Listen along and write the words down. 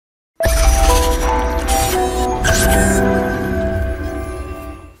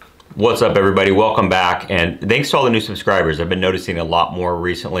What's up, everybody? Welcome back, and thanks to all the new subscribers. I've been noticing a lot more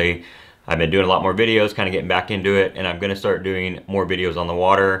recently. I've been doing a lot more videos, kind of getting back into it, and I'm going to start doing more videos on the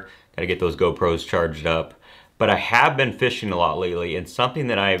water. Got to get those GoPros charged up. But I have been fishing a lot lately, and something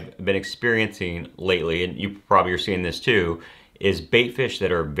that I've been experiencing lately, and you probably are seeing this too, is bait fish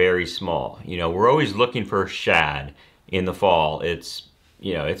that are very small. You know, we're always looking for shad in the fall. It's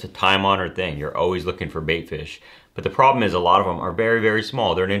a time-honored thing. You're always looking for bait fish. But the problem is a lot of them are very, very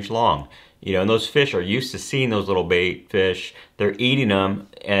small. They're an inch long. You know, and those fish are used to seeing those little bait fish. They're eating them,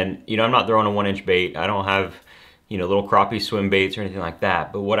 and I'm not throwing a 1-inch bait. I don't have, little crappie swim baits or anything like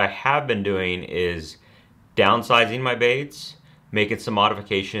that. But what I have been doing is downsizing my baits, making some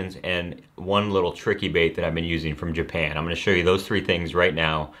modifications, and one little tricky bait that I've been using from Japan. I'm going to show you those 3 things right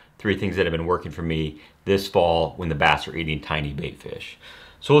now. 3 things that have been working for me this fall when the bass are eating tiny bait fish.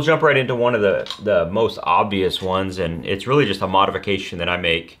 So we'll jump right into one of the most obvious ones, and it's really just a modification that I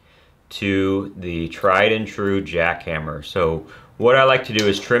make to the tried and true jackhammer. So what I like to do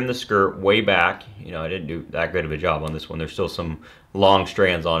is trim the skirt way back. I didn't do that good of a job on this one. There's still some long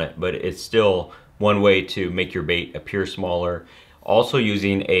strands on it, but it's still one way to make your bait appear smaller. Also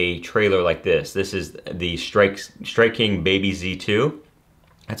using a trailer like this. This is the Strike King Baby Z2.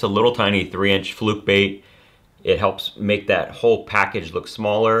 That's a little tiny 3-inch fluke bait. It helps make that whole package look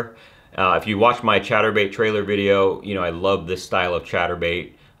smaller. If you watch my chatterbait trailer video, I love this style of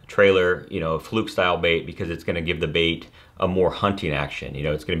chatterbait trailer, fluke style bait, because it's going to give the bait a more hunting action.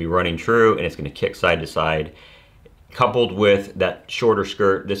 It's going to be running true, and it's going to kick side to side. Coupled with that shorter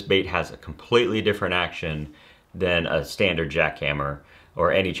skirt, this bait has a completely different action than a standard jackhammer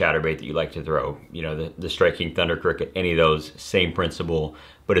or any chatterbait that you like to throw. The Strike King Thunder Cricket, any of those, same principle.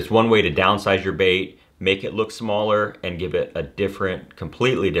 But it's one way to downsize your bait, make it look smaller, and give it a different,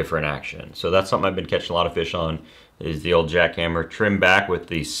 completely different action. So that's something I've been catching a lot of fish on, is the old jackhammer trimmed back with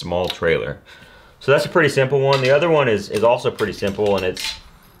the small trailer. So that's a pretty simple one. The other one is also pretty simple, and it's,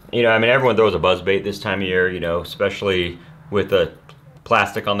 everyone throws a buzz bait this time of year, especially with the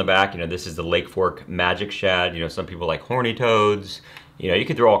plastic on the back. This is the Lake Fork Magic Shad. Some people like horny toads. You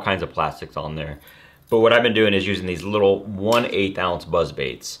can throw all kinds of plastics on there. But what I've been doing is using these little 1/8 ounce buzz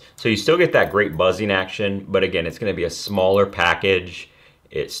baits. So you still get that great buzzing action, but again, it's gonna be a smaller package.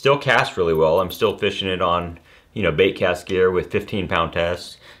 It still casts really well. I'm still fishing it on, bait cast gear with 15-pound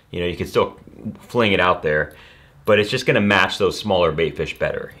tests. You can still fling it out there, but it's just gonna match those smaller bait fish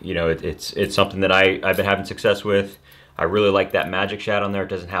better. It's something that I've been having success with. I really like that Magic Shad on there. It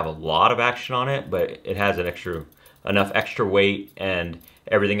doesn't have a lot of action on it, but it has enough extra weight and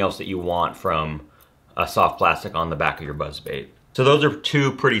everything else that you want from a soft plastic on the back of your buzz bait. So those are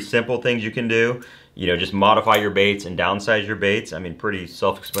 2 pretty simple things you can do. Just modify your baits and downsize your baits. Pretty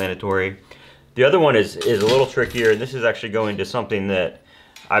self-explanatory. The other one is a little trickier, and this is actually going to something that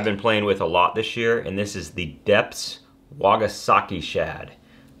I've been playing with a lot this year, and this is the Depths Wagasaki Shad.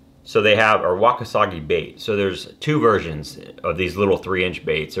 So they have, or Wagasaki bait. So there's 2 versions of these little 3-inch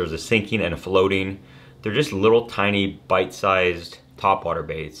baits. There's a sinking and a floating. They're just little tiny bite-sized topwater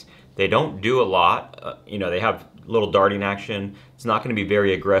baits. They don't do a lot. They have little darting action. It's not going to be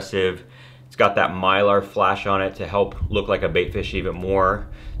very aggressive. It's got that mylar flash on it to help look like a bait fish even more.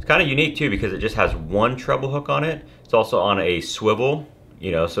 It's kind of unique too, because it just has 1 treble hook on it. It's also on a swivel,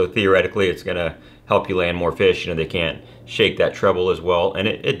 so theoretically it's going to help you land more fish. They can't shake that treble as well, and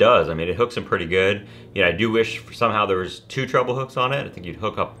it does. It hooks them pretty good. I do wish somehow there was 2 treble hooks on it. I think you'd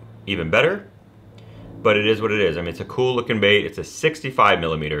hook up even better. But it is what it is. It's a cool looking bait. It's a 65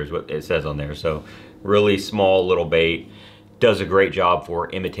 millimeter is what it says on there. So really small little bait. Does a great job for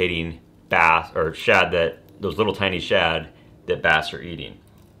imitating bass or shad, those little tiny shad that bass are eating.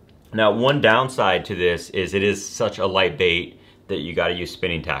 Now, one downside to this is it is such a light bait that you got to use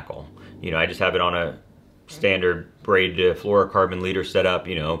spinning tackle. I just have it on a standard braid fluorocarbon leader setup.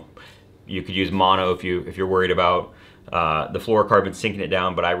 You could use mono if you're worried about the fluorocarbon sinking it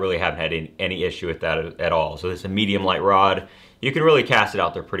down, but I really haven't had any issue with that at all. So this is a medium light rod. You can really cast it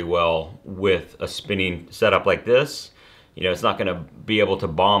out there pretty well with a spinning setup like this. It's not gonna be able to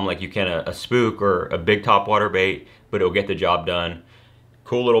bomb like you can a spook or a big topwater bait, but it'll get the job done.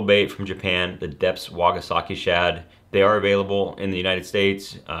 Cool little bait from Japan, the Depths Wagasaki Shad. They are available in the United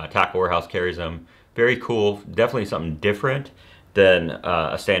States. Tackle Warehouse carries them. Very cool, definitely something different than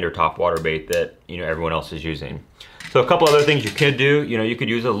a standard topwater bait that everyone else is using. So a couple other things you could do, you could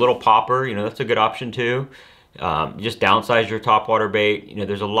use a little popper, that's a good option too. Just downsize your topwater bait.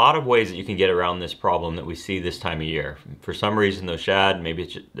 There's a lot of ways that you can get around this problem that we see this time of year. For some reason, those shad,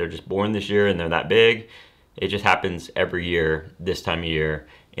 maybe they're just born this year and they're that big. It just happens every year this time of year,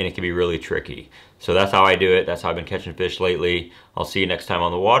 and it can be really tricky. So that's how I do it. That's how I've been catching fish lately. I'll see you next time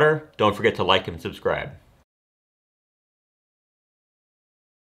on the water. Don't forget to like and subscribe.